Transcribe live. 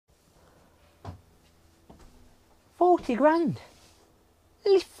40 grand.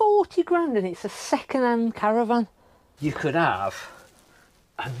 Nearly 40 grand, and it's a second-hand caravan. You could have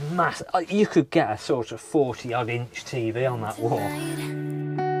a you could get a sort of 40 odd inch TV on that wall.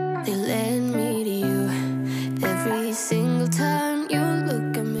 They led me to you every single time you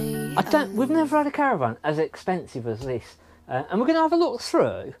look at me. We've never had a caravan as expensive as this, and we're going to have a look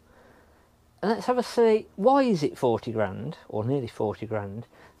through and let's have a see. Why is it 40 grand or nearly 40 grand?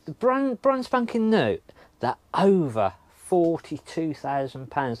 The brand spanking new, they're over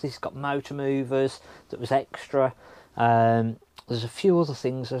 £42,000. This has got motor movers that was extra. There's a few other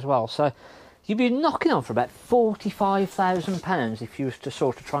things as well, so you'd be knocking on for about £45,000 if you was to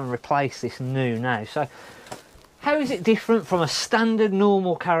sort of try and replace this new now. So how is it different from a standard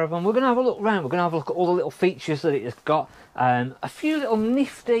normal caravan? We're going to have a look around. We're going to have a look at all the little features that it has got, a few little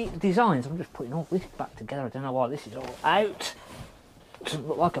nifty designs. I'm just putting all this back together. I don't know why this is all out. Doesn't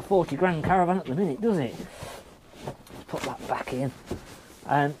look like a 40 grand caravan at the minute, does it? Let's put that back in.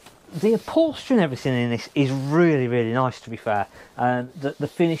 The upholstery and everything in this is really, really nice, to be fair. The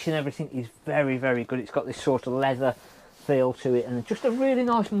finish and everything is very, very good. It's got this sort of leather feel to it, and just a really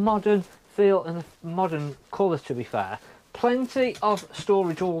nice modern feel and a modern colour, to be fair. Plenty of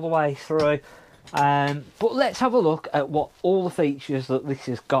storage all the way through. But let's have a look at what all the features that this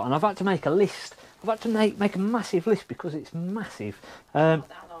has got. And I've had to make a list. I've had to make a massive list because it's massive. Not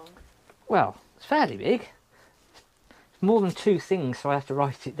that long. Well, it's fairly big. More than two things, so I have to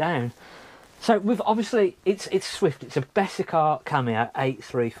write it down. So we've obviously, it's Swift. It's a Bessacarr Cameo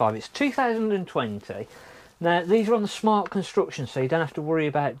 835. It's 2020. Now these are on the smart construction, so you don't have to worry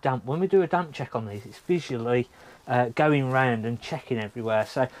about damp. When we do a damp check on these, it's visually going round and checking everywhere.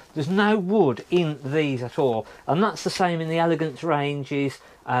 So there's no wood in these at all, and that's the same in the Elegance ranges,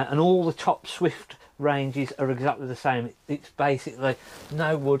 and all the top Swift ranges are exactly the same. It's basically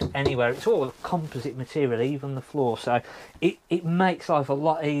no wood anywhere. It's all composite material, even the floor, so it makes life a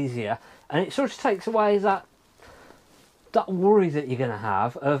lot easier, and it sort of takes away that worry that you're going to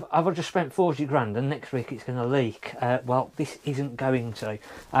have of, have I just spent 40 grand and next week it's going to leak. Well, this isn't going to.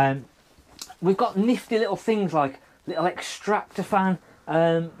 We've got nifty little things like little extractor fan,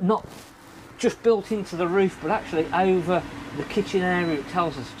 not just built into the roof but actually over the kitchen area. It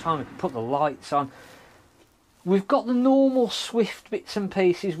tells us the time we can put the lights on. We've got the normal Swift bits and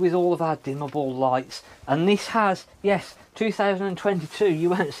pieces with all of our dimmable lights, and this has, yes, 2022, you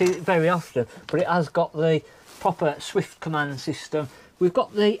won't see it very often, but it has got the proper Swift command system. We've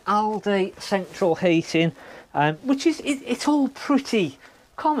got the Aldi central heating, which is, it's all pretty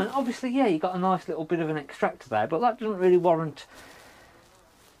common. Obviously, yeah, you've got a nice little bit of an extractor there, but that doesn't really warrant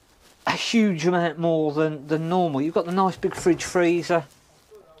a huge amount more than normal. You've got the nice big fridge freezer.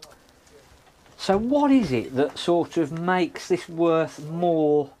 So what is it that sort of makes this worth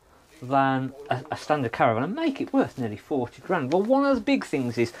more than a standard caravan and make it worth nearly 40 grand? Well, one of the big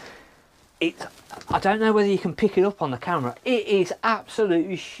things is, I don't know whether you can pick it up on the camera, it is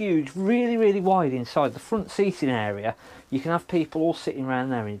absolutely huge, really, really wide inside. The front seating area, you can have people all sitting around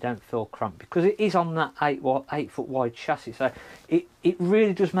there and you don't feel cramped because it is on that 8 foot wide chassis. So it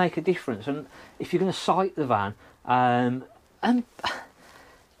really does make a difference. And if you're going to sight the van, and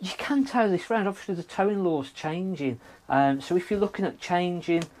you can tow this round. Obviously the towing law's changing, so if you're looking at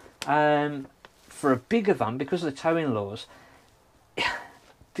changing for a bigger van because of the towing laws,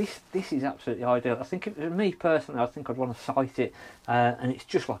 this is absolutely ideal. I think, if it was me personally, I think I'd want to sight it, and it's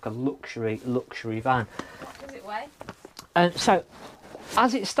just like a luxury van. What does it weigh? So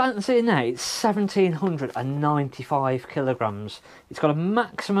as it stands here now, it's 1795 kilograms. It's got a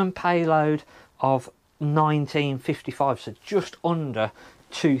maximum payload of 1955, so just under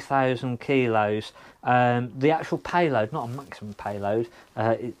 2,000 kilos. The actual payload, not a maximum payload,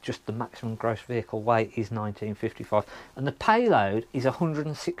 it's just the maximum gross vehicle weight is 1955, and the payload is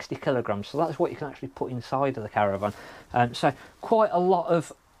 160 kilograms, so that's what you can actually put inside of the caravan. So quite a lot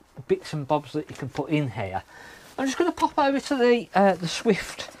of bits and bobs that you can put in here. I'm just going to pop over to the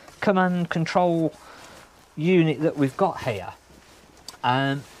Swift command control unit that we've got here,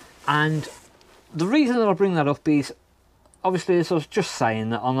 and the reason that I bring that up is, obviously, as I was just saying,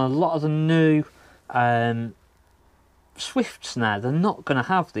 that on a lot of the new Swifts now, they're not going to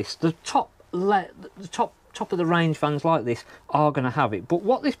have this. The top of the range vans like this are going to have it. But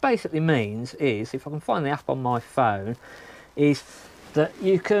what this basically means is, if I can find the app on my phone, is that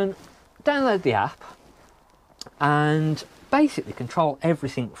you can download the app and basically control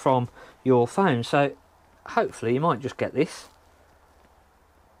everything from your phone. So hopefully you might just get this.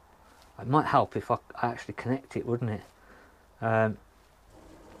 It might help if I actually connect it, wouldn't it?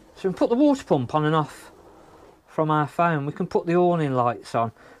 So we can put the water pump on and off from our phone. We can put the awning lights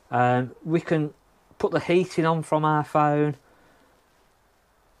on. We can put the heating on from our phone.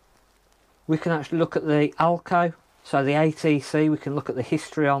 We can actually look at the ALCO, so the ATC, we can look at the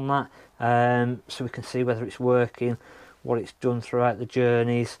history on that, so we can see whether it's working, what it's done throughout the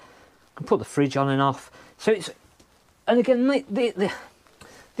journeys. We can put the fridge on and off. So it's, and again,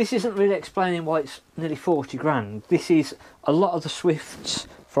 this isn't really explaining why it's nearly 40 grand. This is, a lot of the Swifts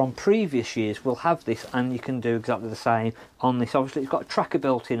from previous years will have this, and you can do exactly the same on this. Obviously it's got a tracker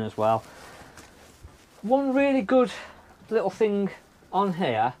built in as well. One really good little thing on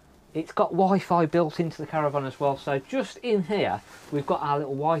here, it's got Wi-Fi built into the caravan as well. So just in here we've got our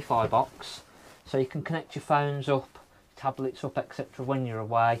little Wi-Fi box, so you can connect your phones up, tablets up, etc. when you're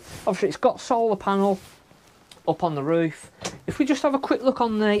away. Obviously it's got solar panel up on the roof. If we just have a quick look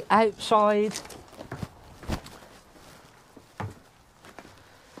on the outside,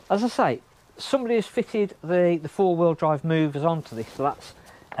 as I say, somebody has fitted the four-wheel drive movers onto this, so that's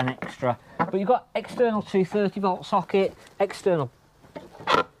an extra. But you've got external 230-volt socket, external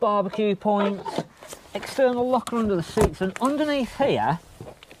barbecue points, external locker under the seats, and underneath here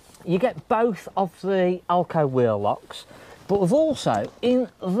you get both of the ALCO wheel locks. But we've also, in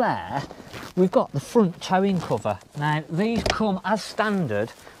there, we've got the front towing cover. Now, these come as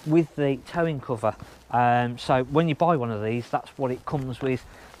standard with the towing cover. So when you buy one of these, that's what it comes with.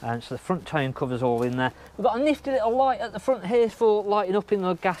 So the front towing cover's all in there. We've got a nifty little light at the front here for lighting up in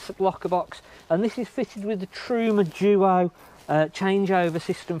the gas locker box. And this is fitted with the Truma Duo changeover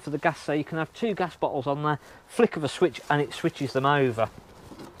system for the gas. So you can have 2 gas bottles on there, flick of a switch, and it switches them over.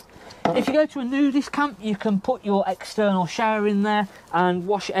 If you go to a nudist camp, you can put your external shower in there and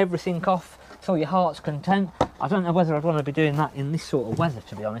wash everything off till your heart's content. I don't know whether I'd want to be doing that in this sort of weather,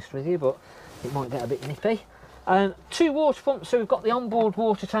 to be honest with you, but it might get a bit nippy. 2 water pumps, so we've got the onboard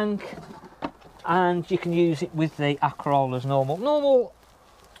water tank, and you can use it with the Acrol as normal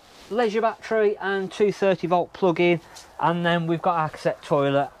leisure battery and 230-volt plug-in, and then we've got our cassette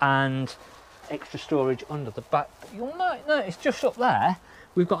toilet and extra storage under the back. You might notice just up there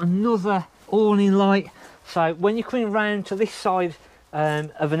we've got another awning light, so when you're coming round to this side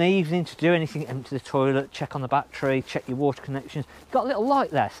of an evening to do anything, empty the toilet, check on the battery, check your water connections, you've got a little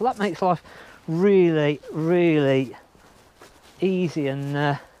light there, so that makes life really easy and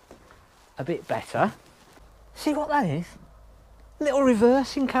a bit better. See what that is? Little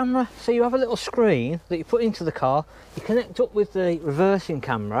reversing camera. So you have a little screen that you put into the car, you connect up with the reversing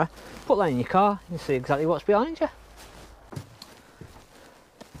camera, put that in your car, you can see exactly what's behind you.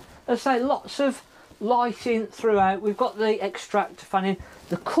 As I say, lots of lighting throughout. We've got the extractor fan in,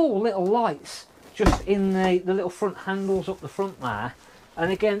 the cool little lights just in the little front handles up the front there,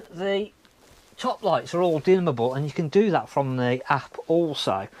 and again the top lights are all dimmable, and you can do that from the app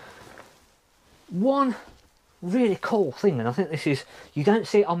also. One really cool thing, and I think this is, you don't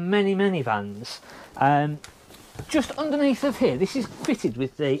see it on many vans, just underneath of here, this is fitted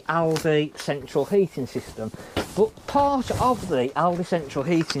with the Aldi central heating system, but part of the Aldi central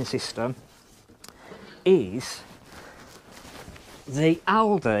heating system is the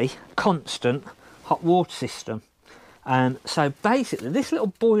Aldi constant hot water system. So basically this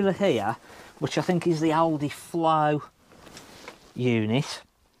little boiler here, which I think is the Aldi Flow unit,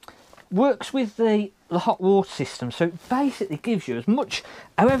 works with the hot water system, so it basically gives you as much,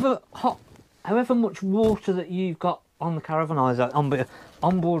 however much water that you've got on the caravan, either on your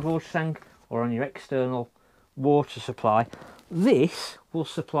onboard water tank or on your external water supply, this will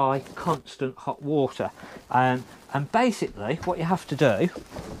supply constant hot water. And basically what you have to do,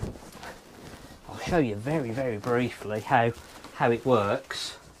 I'll show you very briefly how it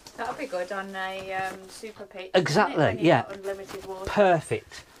works. That'll be good on a super pitch. Exactly, yeah. Unlimited water.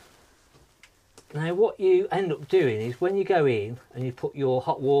 Perfect. Now what you end up doing is when you go in and you put your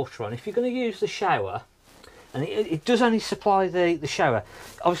hot water on, if you're going to use the shower, and it does only supply the shower,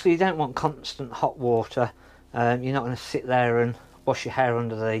 obviously you don't want constant hot water, you're not going to sit there and wash your hair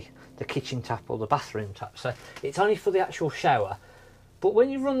under the kitchen tap or the bathroom tap, so it's only for the actual shower. But when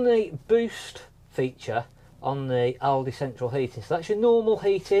you run the boost feature on the Aldi central heating, so that's your normal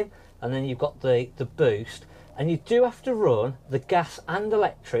heating, and then you've got the boost, and you do have to run the gas and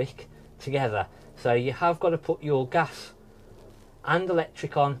electric together. So you have got to put your gas and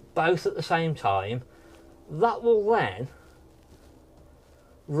electric on both at the same time. That will then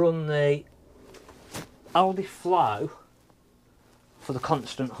run the Aldi Flow for the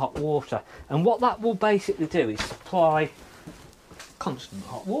constant hot water, and what that will basically do is supply constant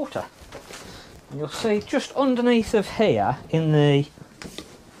hot water. And you'll see just underneath of here in the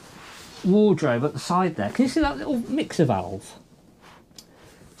wardrobe at the side there, can you see that little mixer valve?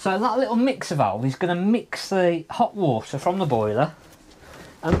 So that little mixer valve is going to mix the hot water from the boiler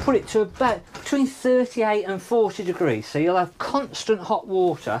and put it to about between 38 and 40 degrees, so you'll have constant hot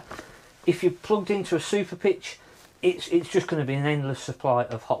water. If you're plugged into a super pitch, it's just going to be an endless supply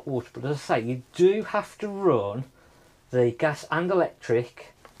of hot water. But as I say, you do have to run the gas and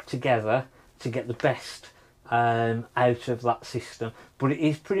electric together to get the best out of that system. But it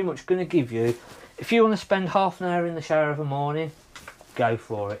is pretty much going to give you, if you want to spend half an hour in the shower of a morning, go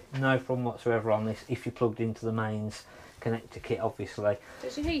for it. No problem whatsoever on this, if you're plugged into the mains connector kit, obviously.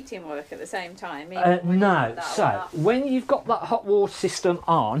 Does your heating work at the same time? No, so when you've got that hot water system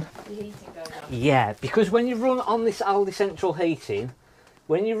on, the heating goes on. yeah, because when you run on this Aldi central heating,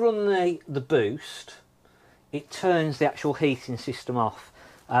 when you run the boost, it turns the actual heating system off.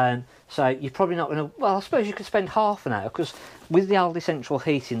 So you're probably not going to, well, I suppose you could spend half an hour, because with the Aldi central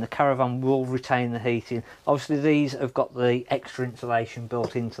heating, the caravan will retain the heating. Obviously these have got the extra insulation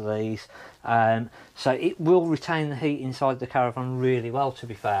built into these, so it will retain the heat inside the caravan really well, to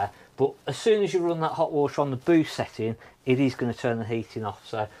be fair. But as soon as you run that hot water on the boost setting, it is going to turn the heating off,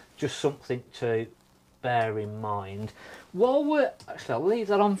 so just something to bear in mind. While we're, actually I'll leave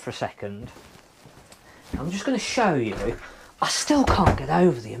that on for a second. I'm just going to show you, I still can't get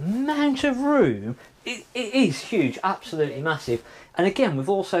over the amount of room. It is huge, absolutely massive. And again, we've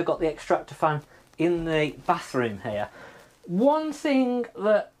also got the extractor fan in the bathroom here. One thing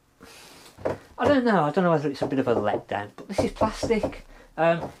that, I don't know whether it's a bit of a letdown, but this is plastic.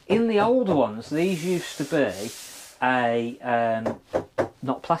 In the older ones, these used to be a,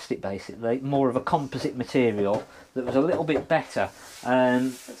 not plastic basically, more of a composite material that was a little bit better.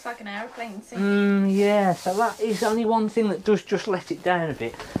 Looks like an aeroplane scene. Yeah, so that is only one thing that does just let it down a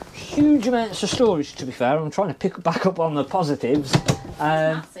bit. Huge amounts of storage, to be fair. I'm trying to pick back up on the positives.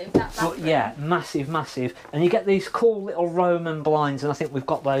 Massive, that but yeah, massive. And you get these cool little Roman blinds, and I think we've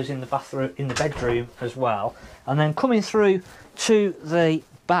got those in the bathroom, in the bedroom as well. And then coming through to the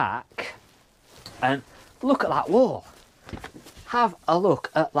back, and look at that wall. Have a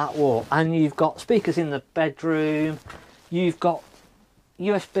look at that wall, and you've got speakers in the bedroom, you've got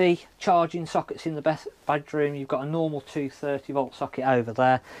USB charging sockets in the bedroom, you've got a normal 230 volt socket over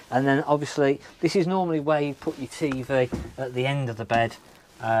there, and then obviously this is normally where you put your TV at the end of the bed.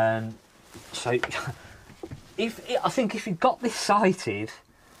 So I think if you got this sited,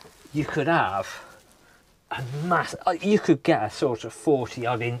 you could have a you could get a sort of 40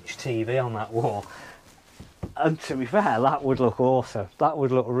 odd inch TV on that wall. And to be fair, that would look awesome. That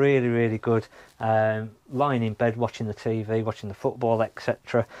would look really good. Lying in bed, watching the TV, watching the football,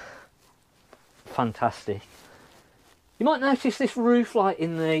 etc. Fantastic. You might notice this roof light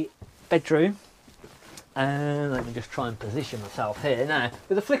in the bedroom. Let me just try and position myself here. Now,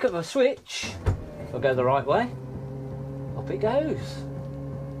 with a flick of a switch, if I go the right way, up it goes.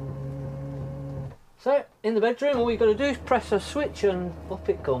 So, in the bedroom, all you've got to do is press a switch and up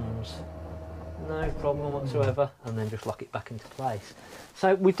it comes. No problem whatsoever, and then just lock it back into place.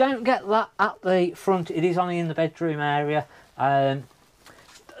 So we don't get that at the front, it is only in the bedroom area.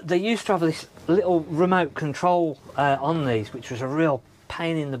 They used to have this little remote control on these, which was a real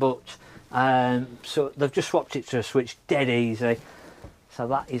pain in the butt. So they've just swapped it to a switch, dead easy. So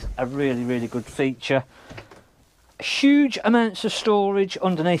that is a really good feature. Huge amounts of storage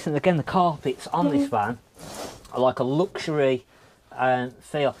underneath, and again the carpets on this van are like a luxury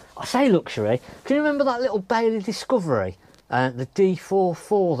feel. I say luxury, can you remember that little Bailey Discovery, the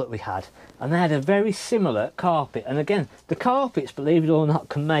D44 that we had, and they had a very similar carpet, and again the carpets, believe it or not,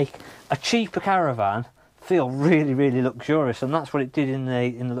 can make a cheaper caravan feel really luxurious, and that's what it did in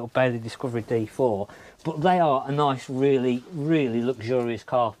the little Bailey Discovery D4. But they are a nice, really luxurious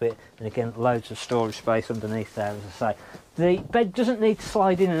carpet, and again loads of storage space underneath there. As I say, the bed doesn't need to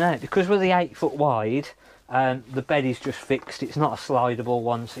slide in and out because we're the 8 foot wide. The bed is just fixed, it's not a slidable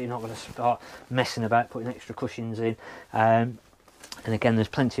one, so you're not going to start messing about putting extra cushions in. And again, there's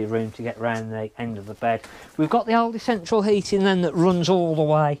plenty of room to get around the end of the bed. We've got the Aldi central heating then that runs all the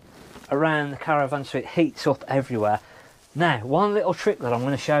way around the caravan, so it heats up everywhere. Now, one little trick that I'm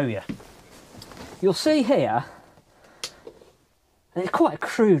going to show you. You'll see here, and it's quite a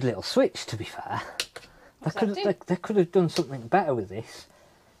crude little switch, to be fair. They could have done something better with this.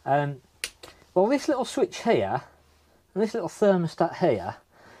 Well, this little switch here and this little thermostat here,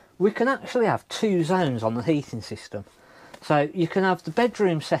 we can actually have 2 zones on the heating system. So you can have the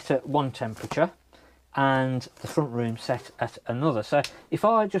bedroom set at one temperature and the front room set at another. So if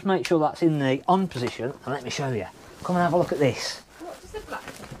I just make sure that's in the on position, and let me show you. Come and have a look at this. What does the black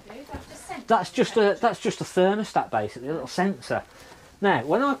thing do? That's just a thermostat basically, a little sensor. Now,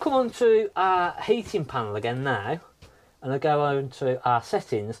 when I come onto our heating panel again now, and I go on to our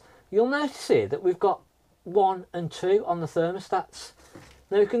settings, you'll notice here that we've got 1 and 2 on the thermostats.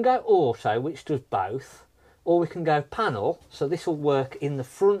 Now we can go auto, which does both, or we can go panel, so this will work in the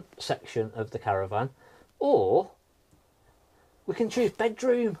front section of the caravan, or we can choose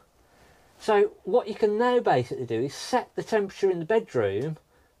bedroom. So what you can now basically do is set the temperature in the bedroom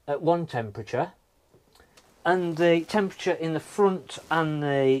at one temperature, and the temperature in the front and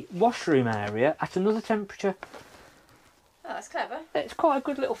the washroom area at another temperature. Oh, that's clever. It's quite a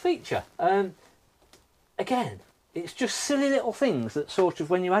good little feature. Again, it's just silly little things that sort of,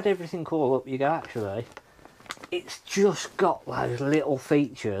 when you add everything all up, you go, actually, it's just got those little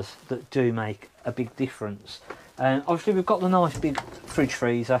features that do make a big difference. Obviously we've got the nice big fridge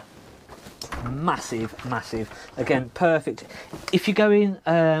freezer, massive. Again, perfect if you're going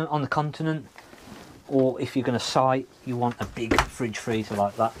on the continent, or if you're going to site, you want a big fridge freezer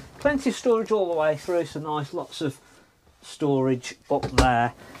like that. Plenty of storage all the way through, so nice, lots of storage up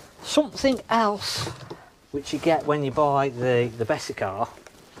there. Something else which you get when you buy the Bessacarr.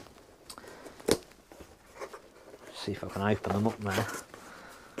 See if I can open them up now.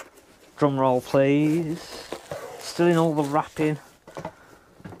 Drum roll, please. Still in all the wrapping.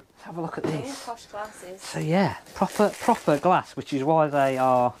 Let's have a look at All these. posh glasses. So yeah, proper glass, which is why they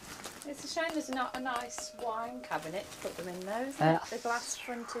are. It's a shame there's not a nice wine cabinet to put them in though, isn't it? The glass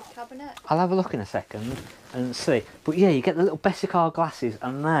fronted cabinet. I'll have a look in a second and see. But yeah, you get the little Bessacarr glasses,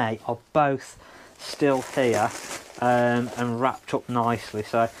 and they are both still here and wrapped up nicely.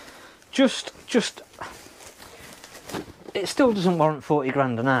 So just it still doesn't warrant 40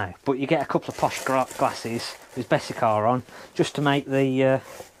 grand a now, but you get a couple of posh glasses with Bessacarr on, just to make the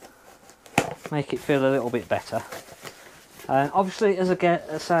make it feel a little bit better. Obviously, as I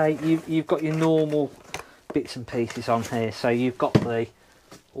say, you've got your normal bits and pieces on here. So you've got the,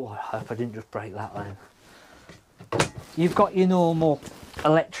 oh, I hope I didn't just break that then. You've got your normal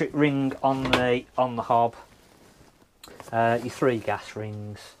electric ring on the hob, your 3 gas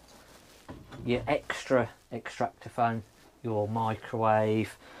rings, your extra extractor fan, your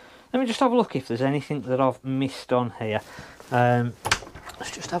microwave. Let me just have a look if there's anything that I've missed on here.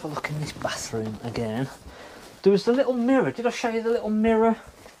 Let's just have a look in this bathroom again. There was the little mirror. Did I show you the little mirror?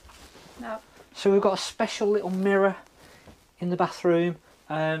 No. So we've got a special little mirror in the bathroom.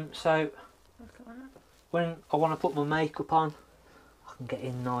 So Look at that. when I want to put my makeup on, I can get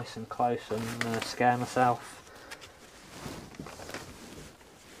in nice and close and scare myself.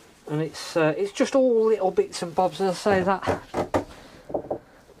 And it's just all little bits and bobs. As I say, that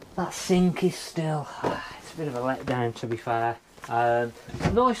sink is still, it's a bit of a letdown, to be fair.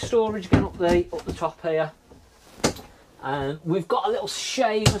 Nice storage again up the top here. We've got a little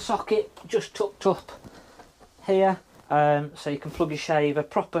shaver socket just tucked up here, so you can plug your shaver,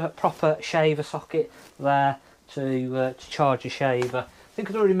 proper shaver socket there to charge your shaver. I think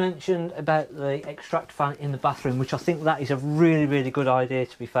I'd already mentioned about the extractor fan in the bathroom, which I think that is a really good idea,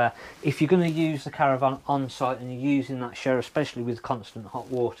 to be fair. If you're going to use the caravan on site and you're using that shower, especially with constant hot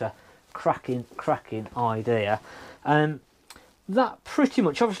water, cracking idea. That pretty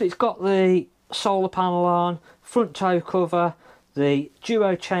much, obviously it's got the solar panel on, front tow cover, the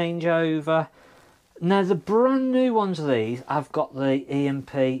duo changeover. Now the brand new ones of these have got the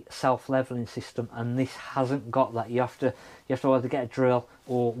EMP self-leveling system, and this hasn't got that. You have to either get a drill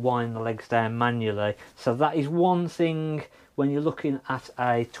or wind the legs down manually. So that is one thing when you're looking at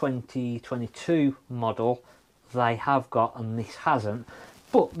a 2022 model they have got, and this hasn't.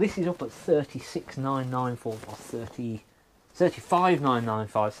 But this is up at 36,994 or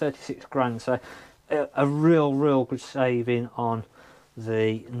 35,995, 36 grand. So a real good saving on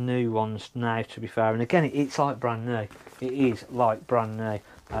the new ones now, to be fair. And again, it's like brand new. It is like brand new.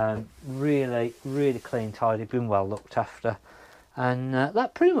 Really clean, tidy, been well looked after. And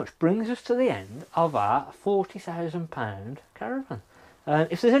that pretty much brings us to the end of our £40,000 caravan.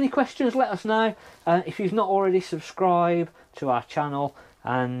 If there's any questions, let us know. If you've not already subscribed to our channel,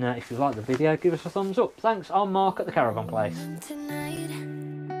 and if you like the video, give us a thumbs up. Thanks. I'm Mark at the Caravan Place. Tonight,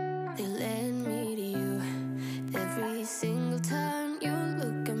 they led me to you. Every single time you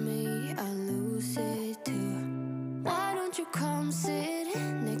look at me, I lose it too. Why don't you come sit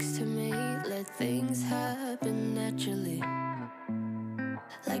next to me? Let things happen naturally,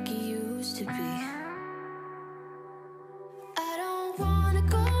 like it used to be. I don't wanna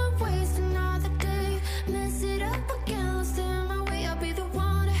go and waste another day, mess it up again, lost in my way. I'll be the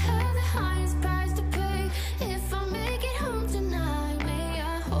one to have the highest price to pay. If I make it home tonight, maybe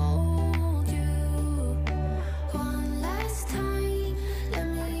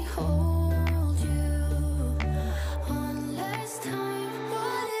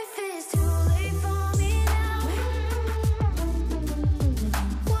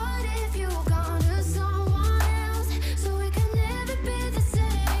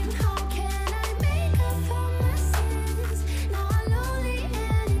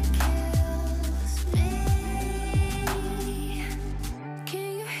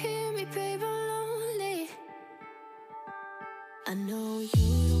I know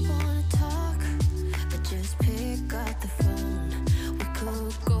you don't wanna talk, but just pick up the phone. We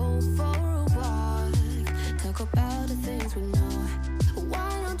could go for a walk, talk about the things we know.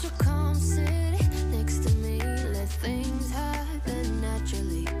 Why don't you come sit next to me, let things